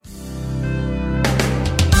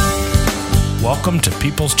Welcome to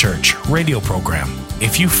People's Church radio program.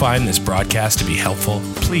 If you find this broadcast to be helpful,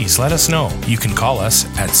 please let us know. You can call us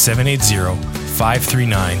at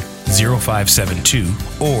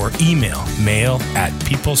 780-539-0572 or email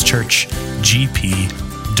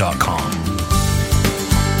mail@peopleschurchgp.com.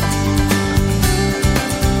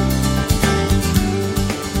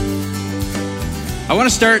 I want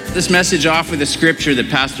to start this message off with a scripture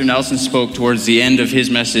that Pastor Nelson spoke towards the end of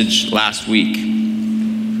his message last week.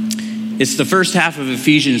 It's the first half of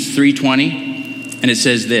Ephesians 3:20, and it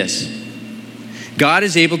says this: God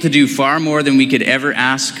is able to do far more than we could ever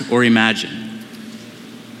ask or imagine.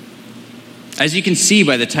 As you can see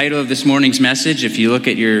by the title of this morning's message, if you look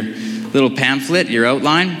at your little pamphlet, your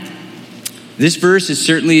outline, this verse is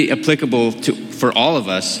certainly applicable for all of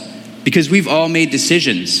us because we've all made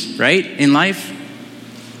decisions, right, in life?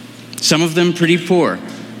 Some of them pretty poor.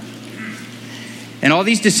 And all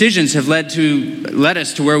these decisions have led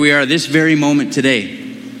us to where we are this very moment today.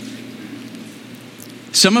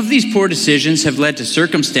 Some of these poor decisions have led to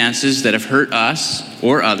circumstances that have hurt us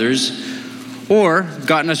or others, or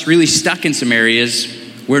gotten us really stuck in some areas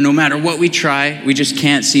where no matter what we try, we just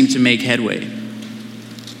can't seem to make headway.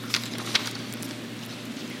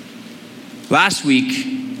 Last week,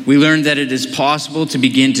 we learned that it is possible to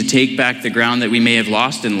begin to take back the ground that we may have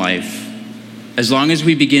lost in life, as long as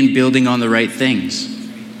we begin building on the right things.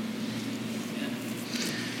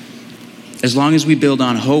 As long as we build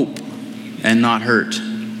on hope and not hurt.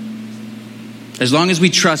 As long as we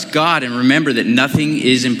trust God and remember that nothing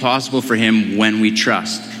is impossible for Him when we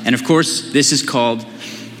trust. And of course, this is called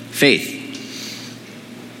faith.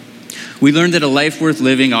 We learned that a life worth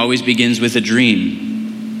living always begins with a dream.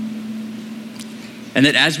 And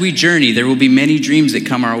that as we journey, there will be many dreams that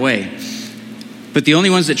come our way. But the only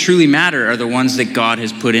ones that truly matter are the ones that God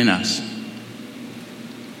has put in us.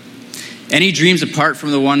 Any dreams apart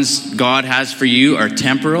from the ones God has for you are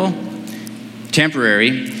temporary,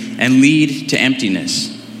 and lead to emptiness.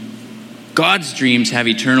 God's dreams have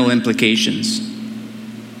eternal implications.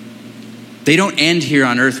 They don't end here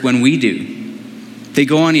on earth when we do. They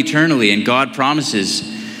go on eternally, and God promises,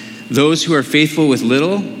 those who are faithful with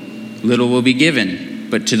little, little will be given.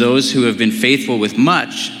 But to those who have been faithful with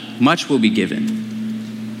much, much will be given.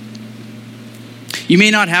 You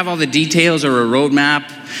may not have all the details or a roadmap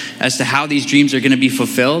as to how these dreams are going to be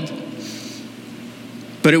fulfilled,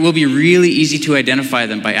 but it will be really easy to identify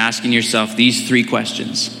them by asking yourself these three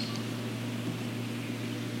questions.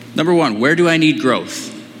 Number one, where do I need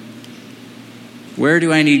growth? Where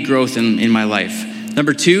do I need growth in my life?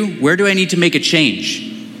 Number two, where do I need to make a change?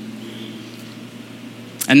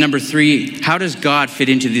 And number three, how does God fit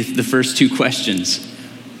into the first two questions?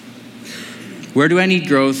 Where do I need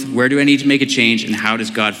growth? Where do I need to make a change? And how does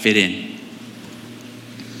God fit in?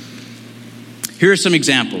 Here are some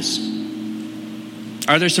examples.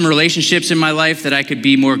 Are there some relationships in my life that I could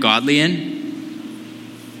be more godly in?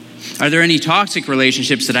 Are there any toxic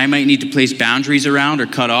relationships that I might need to place boundaries around or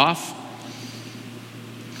cut off?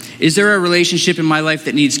 Is there a relationship in my life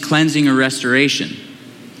that needs cleansing or restoration?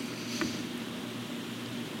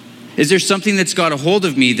 Is there something that's got a hold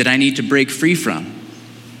of me that I need to break free from?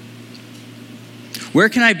 Where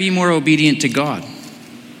can I be more obedient to God?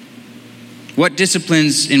 What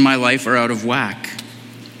disciplines in my life are out of whack?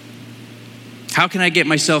 How can I get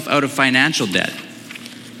myself out of financial debt?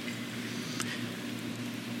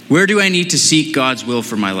 Where do I need to seek God's will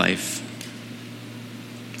for my life?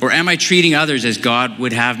 Or am I treating others as God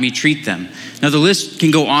would have me treat them? Now the list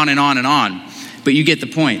can go on and on and on, but you get the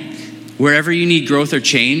point. Wherever you need growth or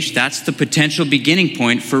change, that's the potential beginning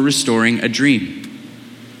point for restoring a dream.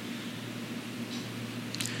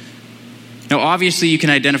 Now, obviously, you can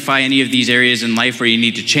identify any of these areas in life where you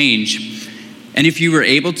need to change. And if you were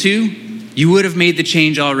able to, you would have made the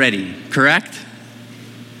change already, correct?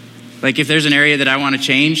 Like if there's an area that I want to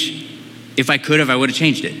change, if I could have, I would have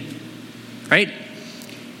changed it, right?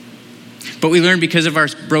 But we learn because of our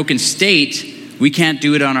broken state, we can't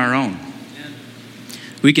do it on our own.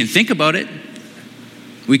 We can think about it.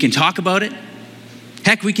 We can talk about it.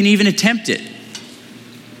 Heck, we can even attempt it.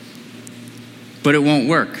 But it won't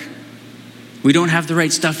work. We don't have the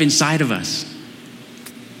right stuff inside of us.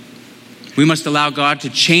 We must allow God to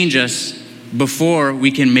change us before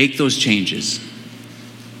we can make those changes.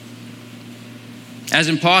 As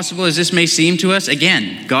impossible as this may seem to us,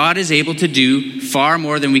 again, God is able to do far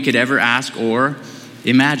more than we could ever ask or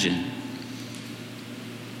imagine.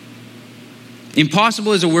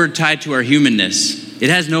 Impossible is a word tied to our humanness.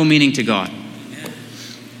 It has no meaning to God.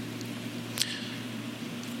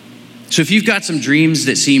 So if you've got some dreams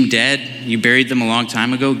that seem dead, you buried them a long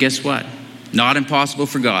time ago, guess what? Not impossible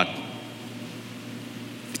for God.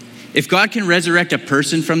 If God can resurrect a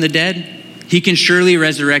person from the dead, he can surely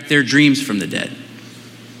resurrect their dreams from the dead.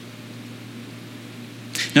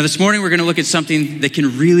 Now this morning we're going to look at something that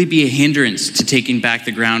can really be a hindrance to taking back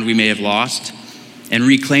the ground we may have lost and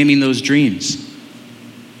reclaiming those dreams.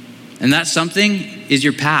 And that something is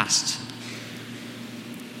your past.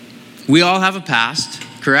 We all have a past,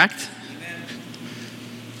 correct?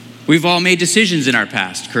 We've all made decisions in our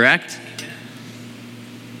past, correct?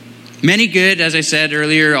 Many good, as I said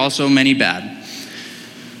earlier, also many bad.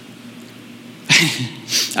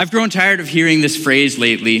 I've grown tired of hearing this phrase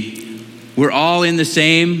lately. We're all in the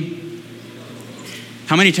same.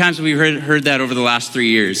 How many times have we heard that over the last 3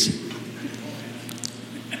 years?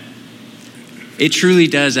 It truly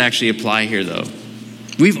does actually apply here, though.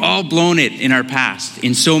 We've all blown it in our past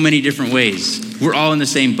in so many different ways. We're all in the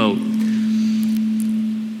same boat.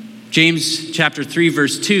 James chapter 3,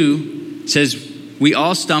 verse 2 says, we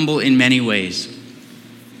all stumble in many ways.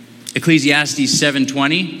 Ecclesiastes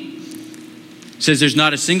 7:20 says there's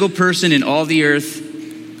not a single person in all the earth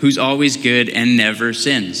who's always good and never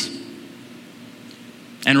sins.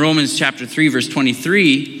 And Romans chapter 3, verse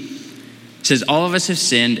 23 says all of us have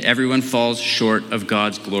sinned, everyone falls short of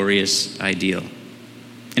God's glorious ideal.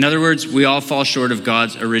 In other words, we all fall short of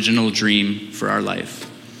God's original dream for our life.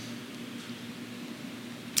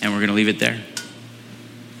 And we're going to leave it there.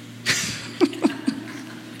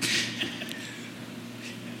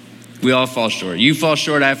 We all fall short. You fall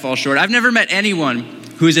short, I fall short. I've never met anyone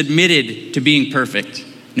who is admitted to being perfect,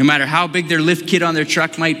 no matter how big their lift kit on their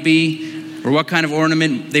truck might be, or what kind of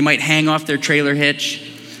ornament they might hang off their trailer hitch.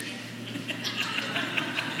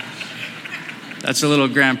 That's a little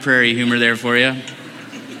Grand Prairie humor there for you.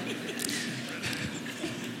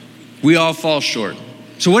 We all fall short.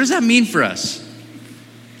 So what does that mean for us?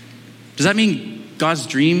 Does that mean God's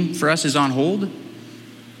dream for us is on hold?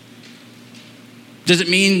 Does it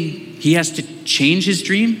mean he has to change his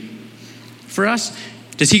dream for us?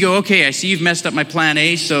 Does he go, okay, I see you've messed up my plan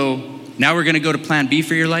A, so now we're going to go to plan B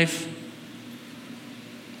for your life?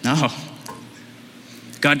 No.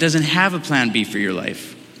 God doesn't have a plan B for your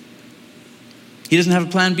life. He doesn't have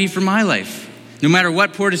a plan B for my life, no matter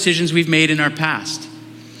what poor decisions we've made in our past.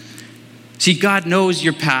 See, God knows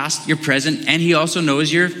your past, your present, and he also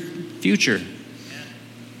knows your future.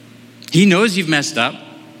 He knows you've messed up,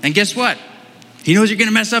 and guess what? He knows you're going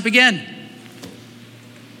to mess up again.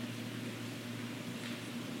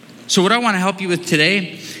 So what I want to help you with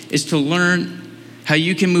today is to learn how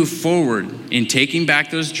you can move forward in taking back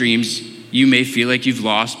those dreams you may feel like you've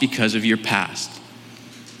lost because of your past.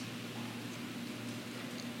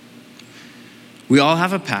 We all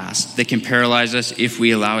have a past that can paralyze us if we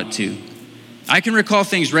allow it to. I can recall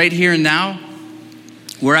things right here and now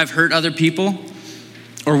where I've hurt other people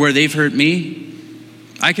or where they've hurt me.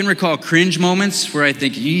 I can recall cringe moments where I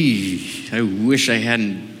think, I wish I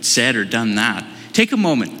hadn't said or done that. Take a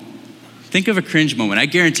moment. Think of a cringe moment. I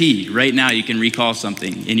guarantee right now you can recall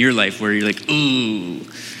something in your life where you're like, ooh.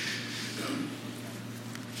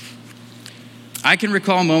 I can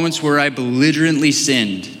recall moments where I belligerently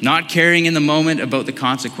sinned, not caring in the moment about the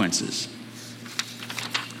consequences.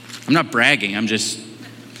 I'm not bragging, I'm just...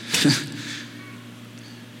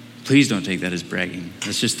 Please don't take that as bragging.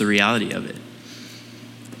 That's just the reality of it.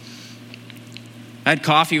 I had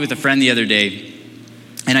coffee with a friend the other day,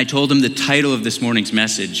 and I told him the title of this morning's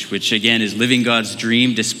message, which again is Living God's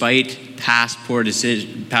Dream Despite Past Poor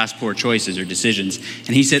Choices or Decisions.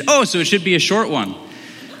 And he said, oh, so it should be a short one.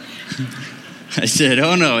 I said,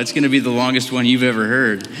 oh no, it's going to be the longest one you've ever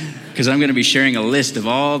heard, because I'm going to be sharing a list of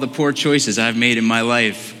all the poor choices I've made in my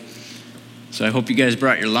life. So I hope you guys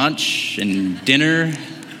brought your lunch and dinner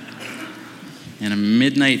and a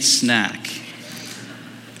midnight snack.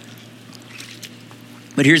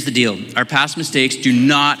 But here's the deal. Our past mistakes do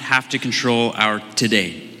not have to control our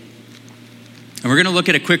today. And we're going to look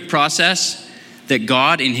at a quick process that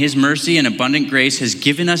God, in his mercy and abundant grace, has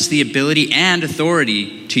given us the ability and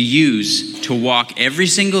authority to use to walk every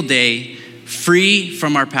single day free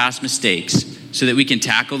from our past mistakes so that we can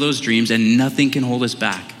tackle those dreams and nothing can hold us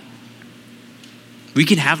back. We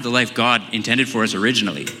can have the life God intended for us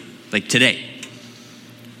originally, like today.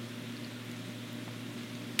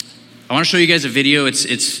 I want to show you guys a video.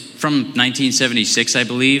 It's from 1976, I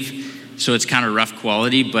believe, so it's kind of rough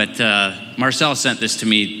quality, but Marcel sent this to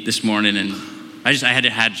me this morning, and I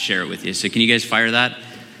had to share it with you. So can you guys fire that?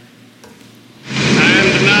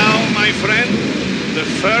 And now, my friend, the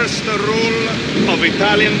first rule of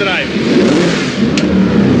Italian driving.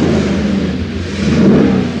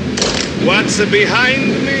 What's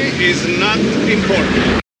behind me is not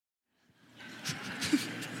important.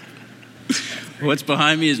 What's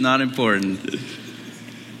behind me is not important.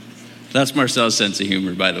 That's Marcel's sense of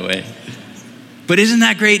humor, by the way. But isn't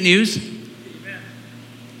that great news?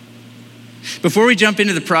 Before we jump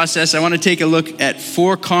into the process, I want to take a look at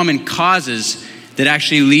 4 common causes that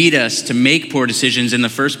actually lead us to make poor decisions in the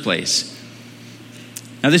first place.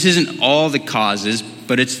 Now, this isn't all the causes,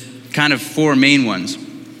 but it's kind of 4 main ones.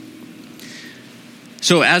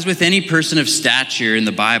 So, as with any person of stature in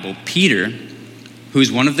the Bible, Peter,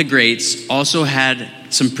 who's one of the greats, also had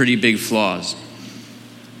some pretty big flaws.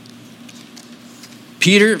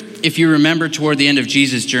 Peter, if you remember toward the end of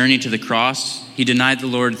Jesus' journey to the cross, he denied the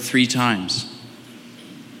Lord 3 times.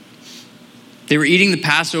 They were eating the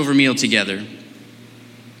Passover meal together.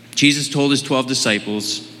 Jesus and his 12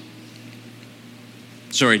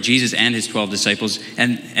 disciples,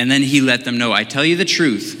 and then he let them know, I tell you the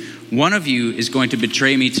truth, one of you is going to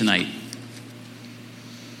betray me tonight.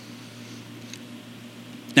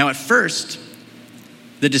 Now at first,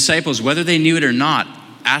 the disciples, whether they knew it or not,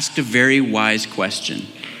 asked a very wise question.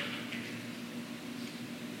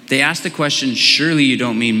 They asked the question, surely you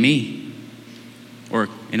don't mean me? Or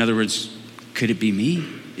in other words, could it be me?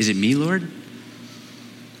 Is it me, Lord?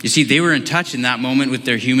 You see, they were in touch in that moment with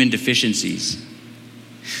their human deficiencies.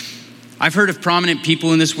 I've heard of prominent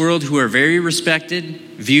people in this world who are very respected,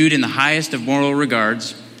 viewed in the highest of moral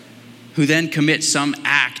regards, who then commit some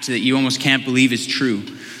act that you almost can't believe is true.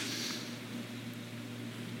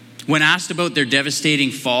 When asked about their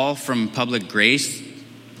devastating fall from public grace,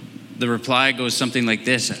 the reply goes something like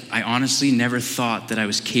this: I honestly never thought that I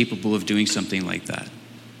was capable of doing something like that.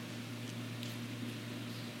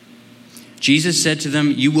 Jesus said to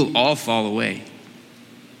them, you will all fall away.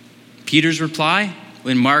 Peter's reply,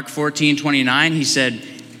 in Mark 14:29, he said,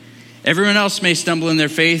 everyone else may stumble in their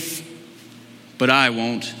faith, but I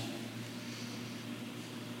won't.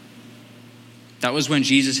 That was when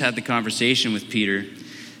Jesus had the conversation with Peter,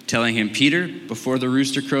 telling him, Peter, before the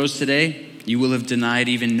rooster crows today, you will have denied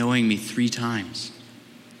even knowing me 3 times.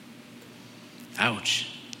 Ouch.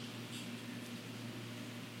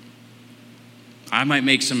 I might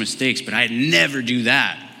make some mistakes, but I'd never do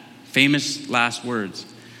that. Famous last words.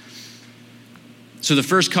 So the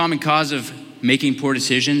first common cause of making poor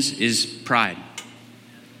decisions is pride.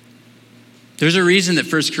 There's a reason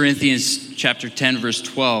that 1 Corinthians chapter 10, verse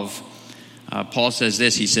 12, Paul says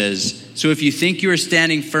this. He says, so if you think you are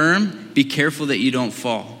standing firm, be careful that you don't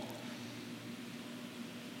fall.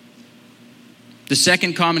 The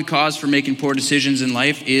second common cause for making poor decisions in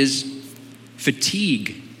life is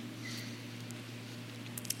fatigue.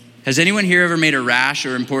 Has anyone here ever made a rash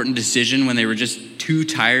or important decision when they were just too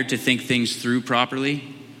tired to think things through properly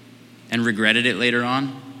and regretted it later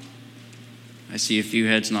on? I see a few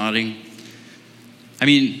heads nodding. I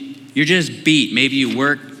mean, you're just beat. Maybe you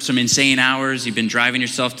worked some insane hours, you've been driving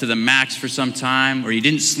yourself to the max for some time, or you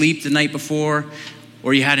didn't sleep the night before,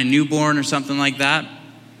 or you had a newborn or something like that.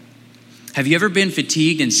 Have you ever been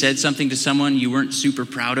fatigued and said something to someone you weren't super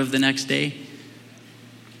proud of the next day?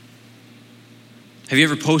 Have you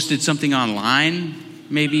ever posted something online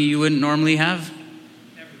maybe you wouldn't normally have?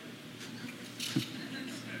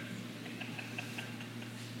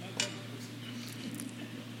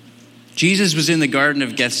 Jesus was in the Garden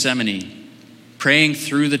of Gethsemane, praying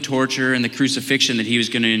through the torture and the crucifixion that he was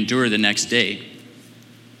going to endure the next day.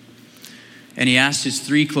 And he asked his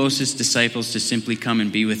 3 closest disciples to simply come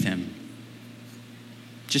and be with him.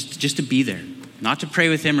 Just to be there. Not to pray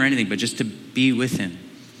with him or anything, but just to be with him.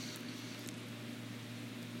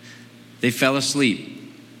 They fell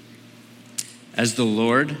asleep as the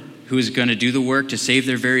Lord, who is going to do the work to save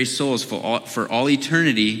their very souls for all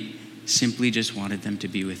eternity, simply just wanted them to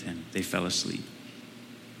be with him. They fell asleep.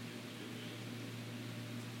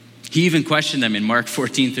 He even questioned them in Mark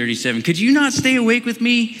 14:37. Could you not stay awake with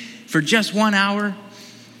me for just 1 hour?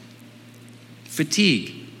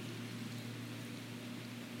 Fatigue.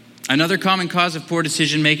 Another common cause of poor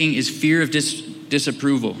decision making is fear of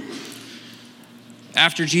disapproval.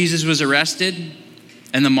 After Jesus was arrested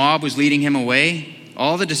and the mob was leading him away,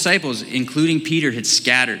 all the disciples, including Peter, had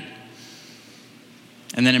scattered.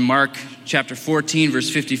 And then in Mark chapter 14, verse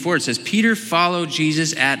 54, it says, Peter followed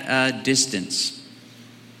Jesus at a distance.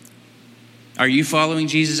 Are you following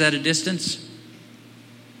Jesus at a distance?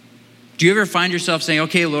 Do you ever find yourself saying,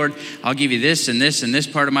 okay, Lord, I'll give you this and this and this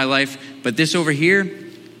part of my life, but this over here,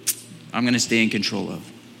 I'm going to stay in control of.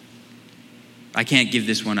 I can't give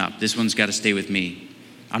this one up. This one's got to stay with me.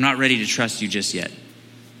 I'm not ready to trust you just yet.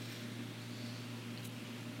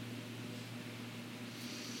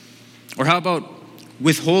 Or how about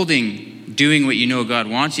withholding doing what you know God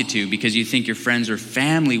wants you to because you think your friends or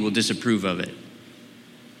family will disapprove of it?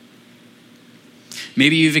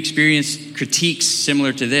 Maybe you've experienced critiques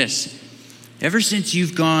similar to this. ever since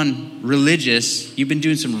you've gone religious, you've been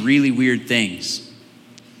doing some really weird things.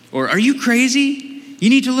 Or, are you crazy? You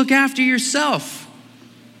need to look after yourself.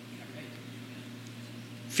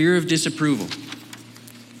 Fear of disapproval.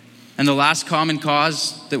 And the last common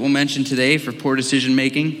cause that we'll mention today for poor decision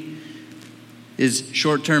making is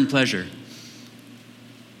short-term pleasure.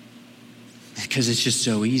 Because it's just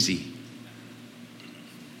so easy.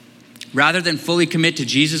 Rather than fully commit to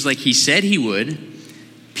Jesus like he said he would,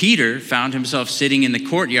 Peter found himself sitting in the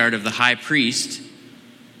courtyard of the high priest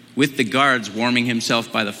with the guards warming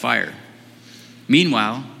himself by the fire.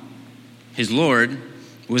 Meanwhile, his Lord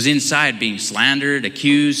was inside being slandered,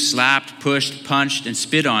 accused, slapped, pushed, punched, and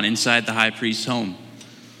spit on inside the high priest's home.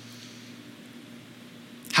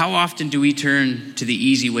 How often do we turn to the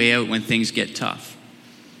easy way out when things get tough?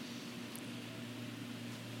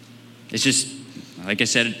 It's just, like I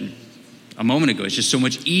said a moment ago, it's just so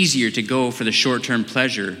much easier to go for the short-term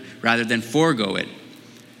pleasure rather than forego it.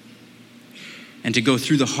 And to go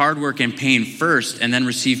through the hard work and pain first and then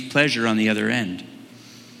receive pleasure on the other end.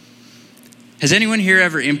 Has anyone here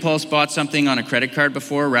ever impulse bought something on a credit card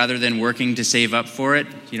before rather than working to save up for it?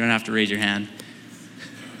 You don't have to raise your hand.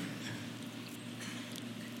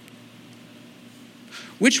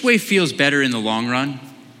 Which way feels better in the long run?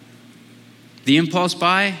 The impulse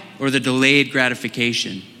buy or the delayed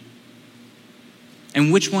gratification?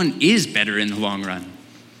 And which one is better in the long run?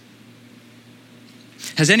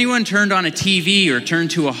 Has anyone turned on a TV or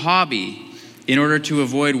turned to a hobby in order to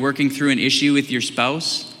avoid working through an issue with your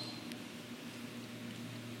spouse?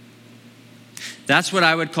 That's what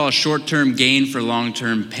I would call short-term gain for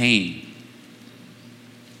long-term pain.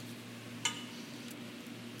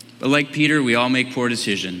 But like Peter, we all make poor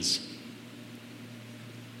decisions.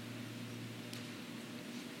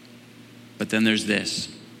 But then there's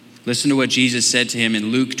this. Listen to what Jesus said to him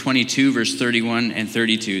in Luke 22, verse 31 and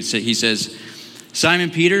 32. He says,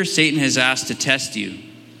 Simon Peter, Satan has asked to test you,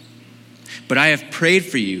 but I have prayed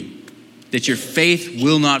for you that your faith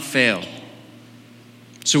will not fail.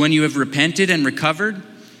 So when you have repented and recovered,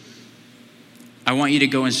 I want you to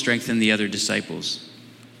go and strengthen the other disciples.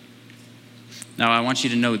 Now I want you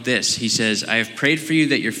to note this. He says, I have prayed for you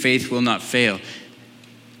that your faith will not fail.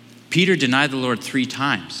 Peter denied the Lord 3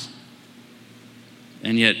 times.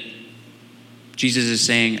 And yet Jesus is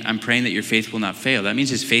saying, I'm praying that your faith will not fail. That means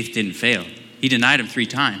his faith didn't fail. He denied him 3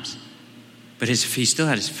 times. But he still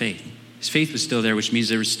had his faith. His faith was still there, which means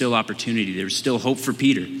there was still opportunity. There was still hope for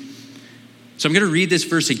Peter. So I'm going to read this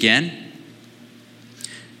verse again.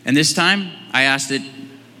 And this time, I ask that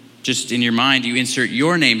just in your mind, you insert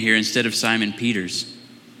your name here instead of Simon Peter's.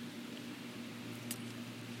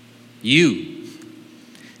 You.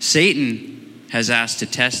 Satan has asked to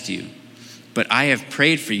test you, but I have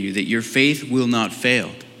prayed for you that your faith will not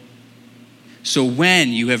fail. So when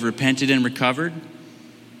you have repented and recovered,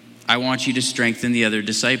 I want you to strengthen the other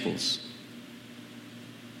disciples.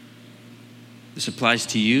 This applies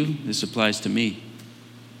to you. This applies to me.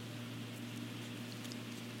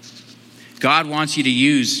 God wants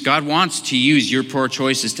to use your poor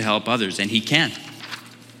choices to help others, and he can.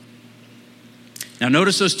 Now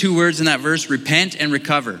notice those 2 words in that verse, repent and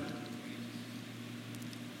recover.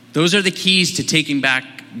 Those are the keys to taking back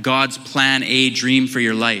God's plan A dream for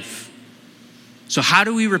your life. So how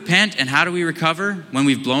do we repent and how do we recover when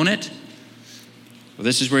we've blown it? Well,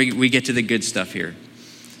 this is where we get to the good stuff here.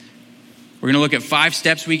 We're going to look at 5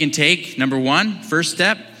 steps we can take. Number 1, first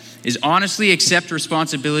step, is honestly accept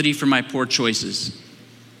responsibility for my poor choices.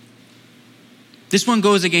 This one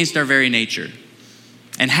goes against our very nature,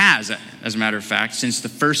 and has, as a matter of fact, since the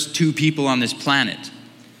first 2 people on this planet.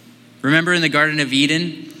 Remember in the Garden of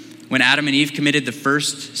Eden, when Adam and Eve committed the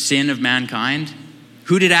first sin of mankind?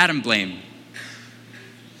 Who did Adam blame?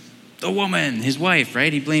 The woman, his wife,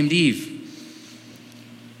 right? He blamed Eve.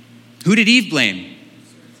 Who did Eve blame?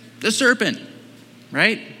 The serpent,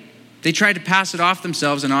 right? They tried to pass it off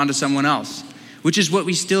themselves and onto someone else, which is what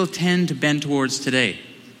we still tend to bend towards today.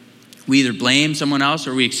 We either blame someone else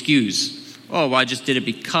or we excuse. Oh, well, I just did it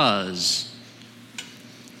because.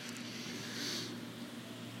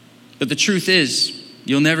 But the truth is,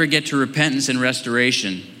 you'll never get to repentance and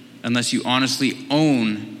restoration unless you honestly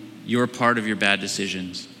own your part of your bad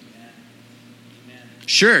decisions.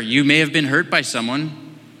 Sure, you may have been hurt by someone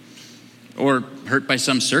or hurt by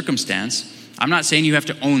some circumstance. I'm not saying you have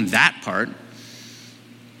to own that part.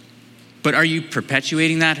 But are you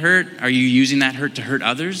perpetuating that hurt? Are you using that hurt to hurt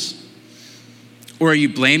others? Or are you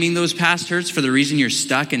blaming those past hurts for the reason you're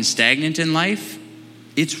stuck and stagnant in life?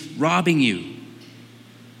 It's robbing you.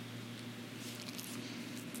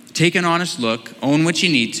 Take an honest look. Own what you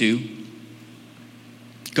need to.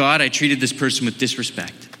 God, I treated this person with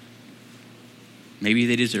disrespect. Maybe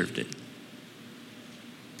they deserved it.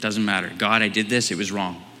 Doesn't matter. God, I did this. It was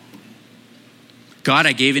wrong. God,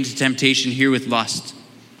 I gave into temptation here with lust.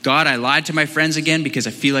 God, I lied to my friends again because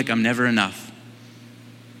I feel like I'm never enough.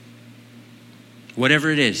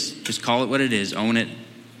 Whatever it is, just call it what it is. Own it.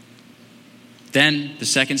 Then the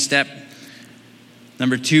second step,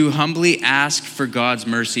 number 2, humbly ask for God's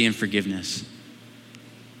mercy and forgiveness.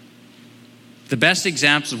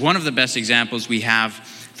 One of the best examples we have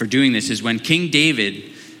for doing this is when King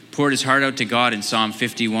David poured his heart out to God in Psalm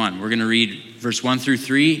 51. We're going to read verse 1 through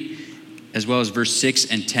 3, as well as verse 6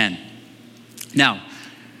 and 10. Now,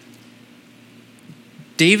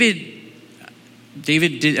 David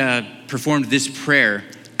performed this prayer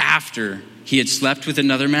after he had slept with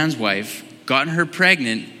another man's wife, gotten her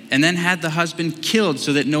pregnant, and then had the husband killed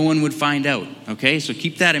so that no one would find out. Okay, so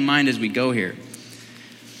keep that in mind as we go here.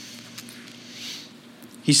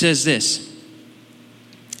 He says this,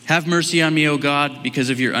 "Have mercy on me, O God, because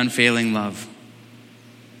of your unfailing love.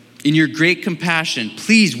 In your great compassion,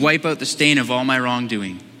 please wipe out the stain of all my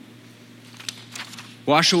wrongdoing.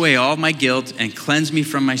 Wash away all my guilt and cleanse me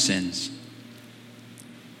from my sins.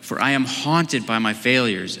 For I am haunted by my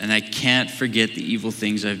failures, and I can't forget the evil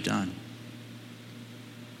things I've done."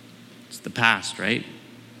 It's the past, right?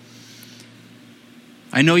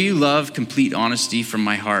 "I know you love complete honesty from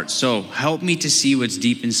my heart, so help me to see what's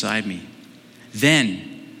deep inside me. Then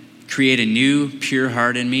create a new, pure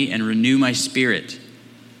heart in me and renew my spirit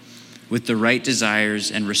with the right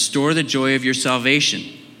desires and restore the joy of your salvation.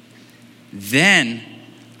 Then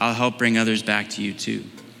I'll help bring others back to you too."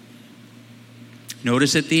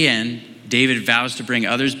 Notice at the end, David vows to bring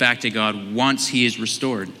others back to God once he is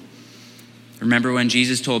restored. Remember when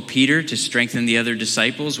Jesus told Peter to strengthen the other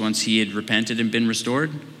disciples once he had repented and been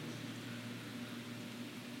restored?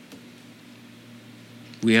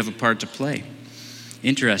 We have a part to play.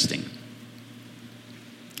 Interesting.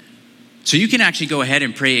 So you can actually go ahead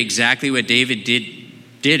and pray exactly what David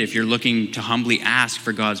did if you're looking to humbly ask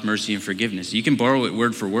for God's mercy and forgiveness. You can borrow it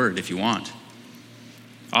word for word if you want.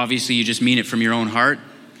 Obviously, you just mean it from your own heart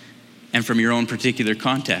and from your own particular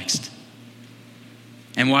context.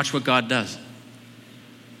 And watch what God does.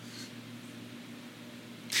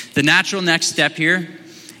 The natural next step here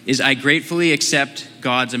is I gratefully accept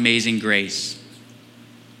God's amazing grace.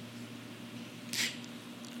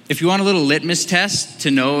 If you want a little litmus test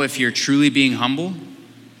to know if you're truly being humble,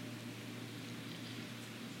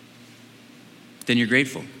 then you're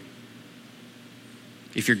grateful.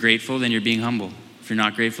 If you're grateful, then you're being humble. If you're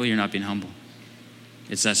not grateful, you're not being humble.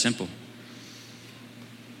 It's that simple.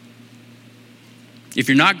 If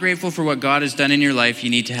you're not grateful for what God has done in your life, you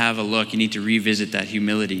need to have a look. You need to revisit that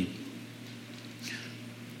humility.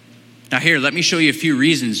 Now here, let me show you a few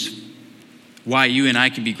reasons why you and I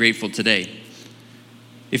can be grateful today.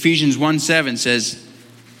 Ephesians 1:7 says,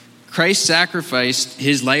 "Christ sacrificed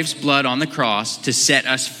his life's blood on the cross to set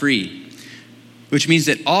us free," which means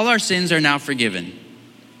that all our sins are now forgiven.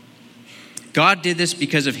 God did this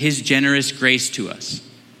because of his generous grace to us.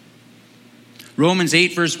 Romans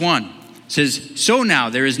 8 verse 1 says, "So now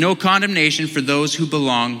there is no condemnation for those who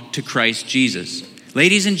belong to Christ Jesus."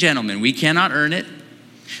 Ladies and gentlemen, we cannot earn it.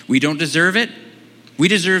 We don't deserve it. We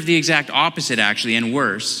deserve the exact opposite, actually, and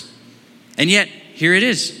worse. And yet, here it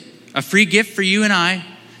is, a free gift for you and I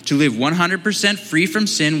to live 100% free from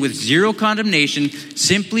sin with zero condemnation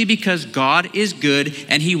simply because God is good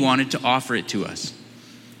and he wanted to offer it to us.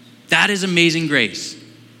 That is amazing grace.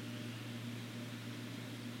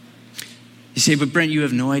 You say, "But Brent, you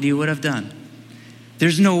have no idea what I've done.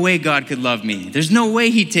 There's no way God could love me. There's no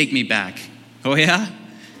way he'd take me back." Oh yeah?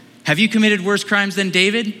 Have you committed worse crimes than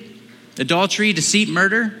David? Adultery, deceit,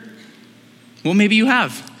 murder? Well, maybe you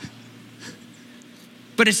have.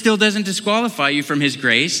 But it still doesn't disqualify you from his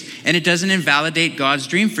grace, and it doesn't invalidate God's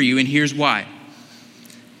dream for you, and here's why.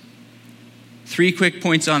 3 quick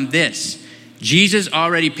points on this. Jesus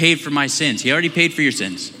already paid for my sins. He already paid for your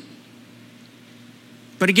sins.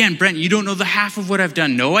 But again, Brent, you don't know the half of what I've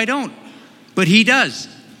done. No, I don't. But he does.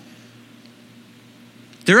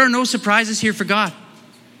 There are no surprises here for God.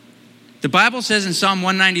 The Bible says in Psalm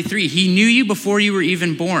 193, he knew you before you were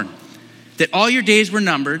even born, that all your days were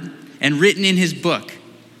numbered and written in his book.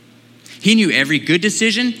 He knew every good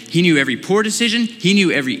decision. He knew every poor decision. He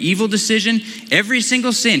knew every evil decision, every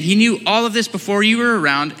single sin. He knew all of this before you were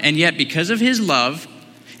around. And yet, because of his love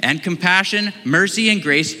and compassion, mercy and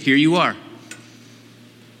grace, here you are.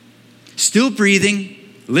 Still breathing,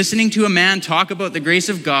 listening to a man talk about the grace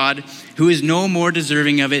of God who is no more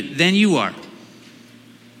deserving of it than you are.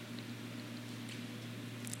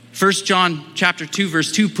 1 John chapter 2,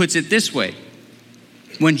 verse 2 puts it this way.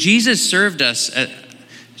 When Jesus served us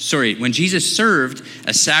served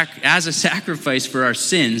as a sacrifice for our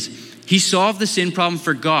sins, he solved the sin problem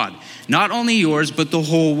for God. Not only yours, but the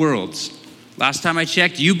whole world's. Last time I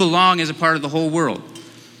checked, you belong as a part of the whole world.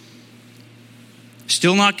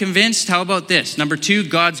 Still not convinced? How about this? Number 2,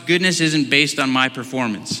 God's goodness isn't based on my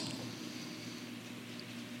performance.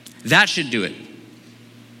 That should do it.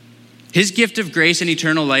 His gift of grace and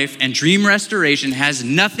eternal life and dream restoration has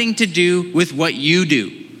nothing to do with what you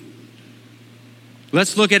do.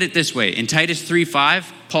 Let's look at it this way. In Titus 3:5,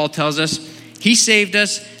 Paul tells us, he saved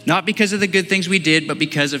us not because of the good things we did, but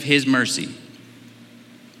because of his mercy.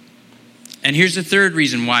 And here's the third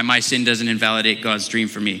reason why my sin doesn't invalidate God's dream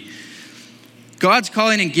for me. God's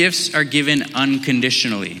calling and gifts are given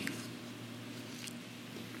unconditionally.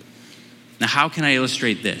 Now, how can I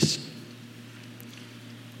illustrate this?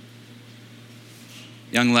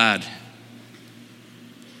 Young lad,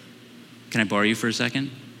 can I borrow you for a second?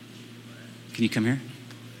 Can you come here?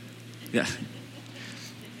 Yeah.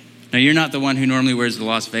 Now, you're not the one who normally wears the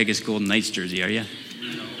Las Vegas Golden Knights jersey, are you?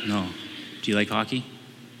 No. Do you like hockey?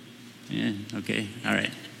 Yeah, okay, all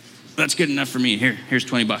right. That's good enough for me. Here's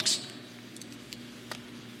 $20.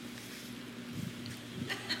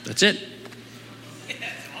 That's it. That's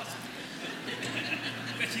awesome.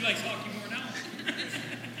 I bet he likes hockey more now.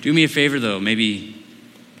 Do me a favor, though. Maybe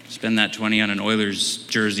spend that 20 on an Oilers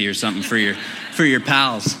jersey or something for your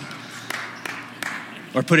pals.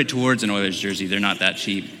 Or put it towards an Oilers jersey. They're not that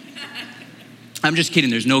cheap. I'm just kidding.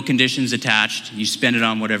 There's no conditions attached. You spend it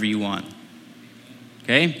on whatever you want.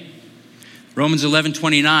 Okay? Romans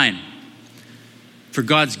 11:29. For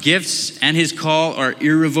God's gifts and his call are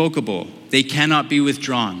irrevocable. They cannot be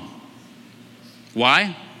withdrawn.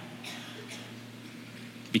 Why?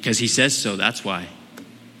 Because he says so. That's why.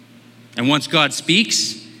 And once God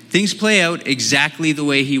speaks, things play out exactly the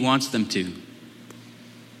way he wants them to.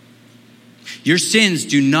 Your sins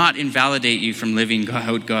do not invalidate you from living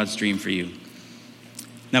out God's dream for you.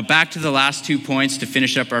 Now back to the last 2 points to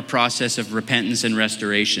finish up our process of repentance and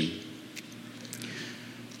restoration.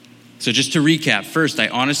 So just to recap, first, I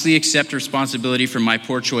honestly accept responsibility for my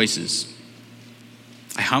poor choices.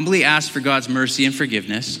 I humbly ask for God's mercy and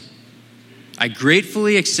forgiveness. I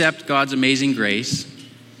gratefully accept God's amazing grace.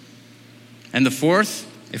 And the fourth,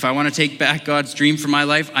 if I want to take back God's dream for my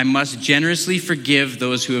life, I must generously forgive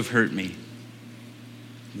those who have hurt me.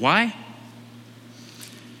 Why?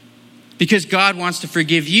 Because God wants to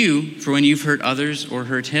forgive you for when you've hurt others or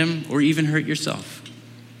hurt him or even hurt yourself.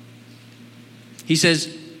 He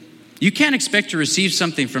says, you can't expect to receive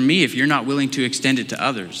something from me if you're not willing to extend it to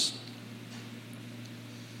others.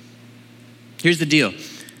 Here's the deal.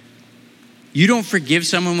 You don't forgive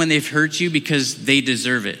someone when they've hurt you because they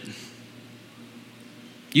deserve it.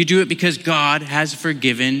 You do it because God has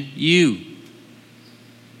forgiven you.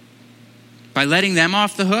 By letting them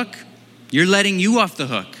off the hook, you're letting you off the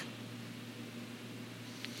hook.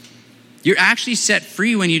 You're actually set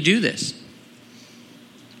free when you do this.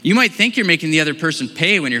 You might think you're making the other person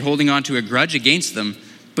pay when you're holding on to a grudge against them,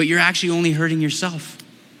 but you're actually only hurting yourself.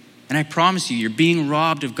 And I promise you, you're being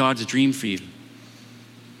robbed of God's dream for you.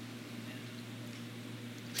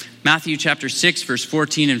 Matthew chapter 6, verse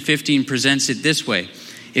 14 and 15 presents it this way.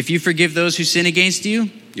 If you forgive those who sin against you,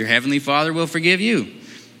 your heavenly Father will forgive you.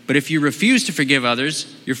 But if you refuse to forgive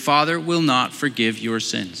others, your Father will not forgive your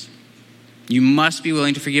sins. You must be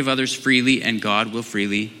willing to forgive others freely, and God will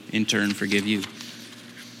freely, in turn, forgive you.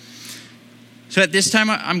 So at this time,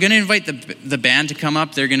 I'm going to invite the band to come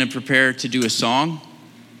up. They're going to prepare to do a song.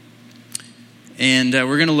 And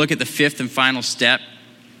we're going to look at the fifth and final step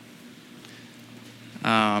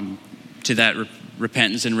to that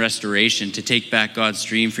repentance and restoration, to take back God's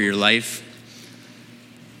dream for your life.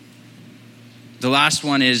 The last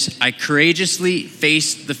one is, I courageously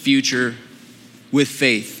face the future with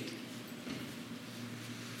faith.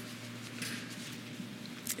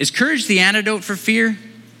 Is courage the antidote for fear?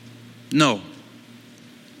 No.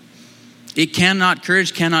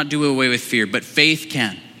 Courage cannot do away with fear, but faith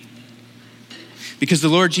can. Because the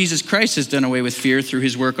Lord Jesus Christ has done away with fear through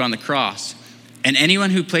his work on the cross. And anyone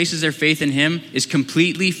who places their faith in him is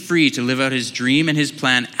completely free to live out his dream and his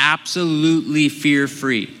plan, absolutely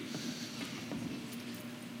fear-free.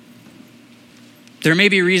 There may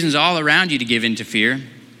be reasons all around you to give in to fear.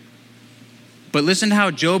 But listen to how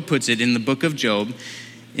Job puts it in the book of Job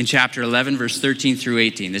in chapter 11, verse 13 through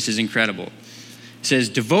 18. This is incredible. It says,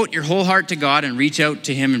 devote your whole heart to God and reach out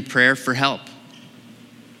to him in prayer for help.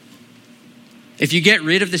 If you get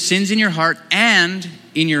rid of the sins in your heart and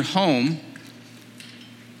in your home,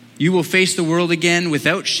 you will face the world again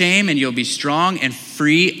without shame, and you'll be strong and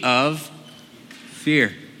free of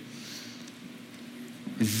fear.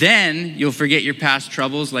 Then you'll forget your past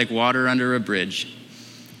troubles like water under a bridge.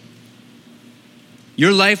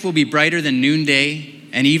 Your life will be brighter than noonday,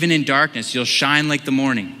 and even in darkness, you'll shine like the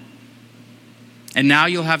morning. And now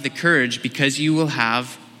you'll have the courage because you will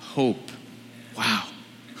have hope. Wow.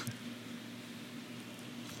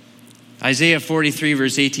 Isaiah 43,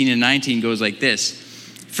 verse 18 and 19 goes like this.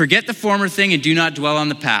 Forget the former thing and do not dwell on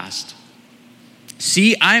the past.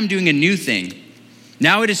 See, I am doing a new thing.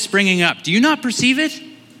 Now it is springing up. Do you not perceive it?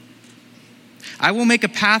 I will make a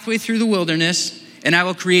pathway through the wilderness, and I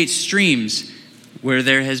will create streams where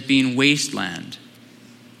there has been wasteland.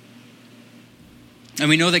 And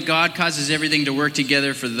we know that God causes everything to work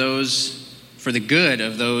together for the good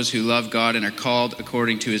of those who love God and are called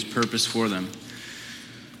according to his purpose for them.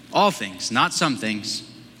 All things, not some things.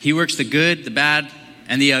 He works the good, the bad,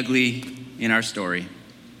 and the ugly in our story.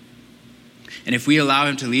 And if we allow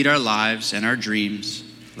him to lead our lives and our dreams,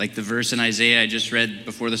 like the verse in Isaiah I just read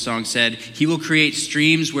before the song said, he will create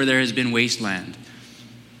streams where there has been wasteland.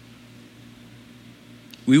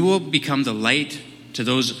 We will become the light to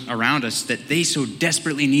those around us that they so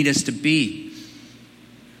desperately need us to be.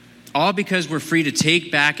 All because we're free to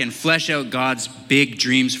take back and flesh out God's big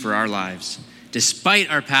dreams for our lives, despite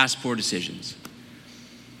our past poor decisions.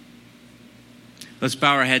 Let's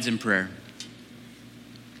bow our heads in prayer.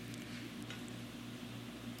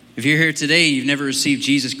 If you're here today, you've never received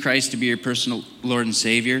Jesus Christ to be your personal Lord and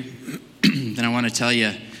Savior, then I want to tell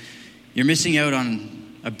you, you're missing out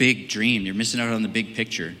on a big dream. You're missing out on the big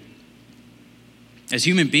picture. As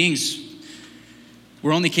human beings,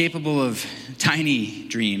 we're only capable of tiny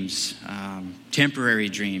dreams, temporary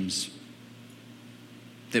dreams.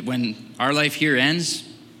 That when our life here ends,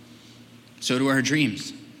 so do our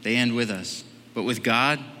dreams. They end with us. But with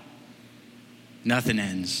God, nothing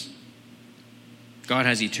ends. God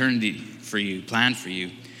has eternity for you, planned for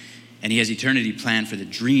you. And he has eternity planned for the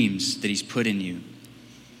dreams that he's put in you.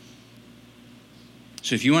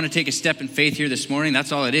 So if you want to take a step in faith here this morning,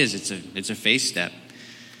 that's all it is. It's a faith step.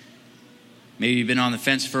 Maybe you've been on the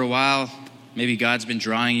fence for a while. Maybe God's been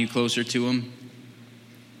drawing you closer to him.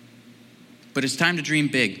 But it's time to dream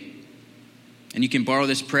big. And you can borrow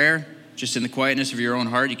this prayer just in the quietness of your own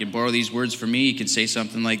heart. You can borrow these words from me. You can say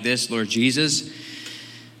something like this: Lord Jesus,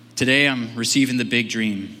 today I'm receiving the big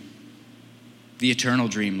dream, the eternal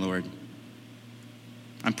dream, Lord.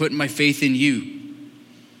 I'm putting my faith in you.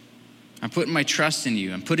 I'm putting my trust in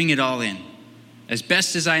you. I'm putting it all in as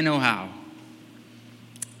best as I know how.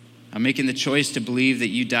 I'm making the choice to believe that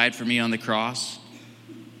you died for me on the cross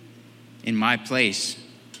in my place.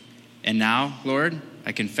 And now, Lord,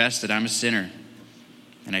 I confess that I'm a sinner,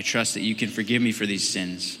 and I trust that you can forgive me for these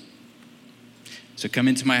sins. So come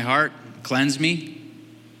into my heart, cleanse me,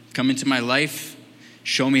 come into my life,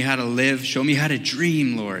 show me how to live, show me how to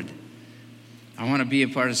dream, Lord. I want to be a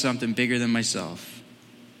part of something bigger than myself.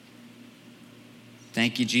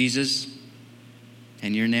 Thank you, Jesus.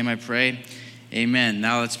 In your name I pray. Amen.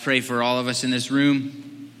 Now let's pray for all of us in this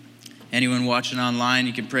room. Anyone watching online,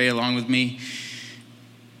 you can pray along with me.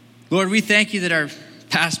 Lord, we thank you that our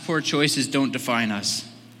past poor choices don't define us.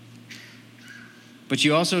 But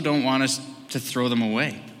you also don't want us to throw them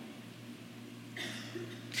away.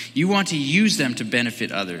 You want to use them to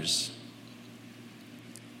benefit others.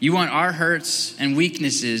 You want our hurts and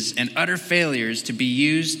weaknesses and utter failures to be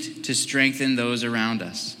used to strengthen those around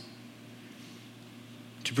us,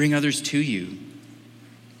 to bring others to you.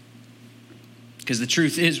 Because the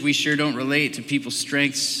truth is, we sure don't relate to people's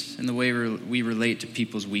strengths in the way we relate to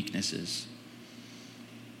people's weaknesses.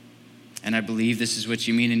 And I believe this is what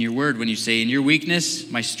you mean in your word when you say, in your weakness,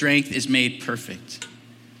 my strength is made perfect.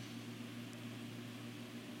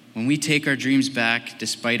 When we take our dreams back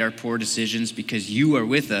despite our poor decisions because you are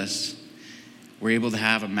with us, we're able to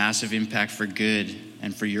have a massive impact for good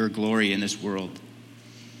and for your glory in this world.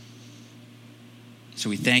 So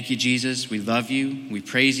we thank you, Jesus. We love you. We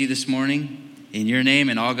praise you this morning in your name.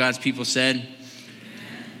 And all God's people said,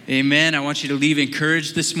 Amen. I want you to leave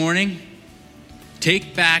encouraged this morning.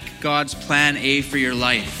 Take back God's plan A for your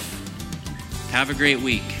life. Have a great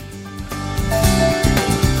week.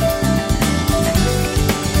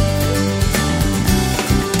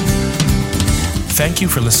 Thank you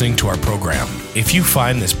for listening to our program. If you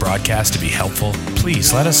find this broadcast to be helpful,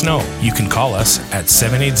 please let us know. You can call us at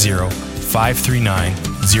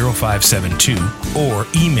 780-539-0572 or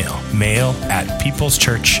email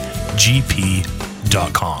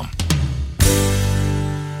mail@peopleschurchgp.com.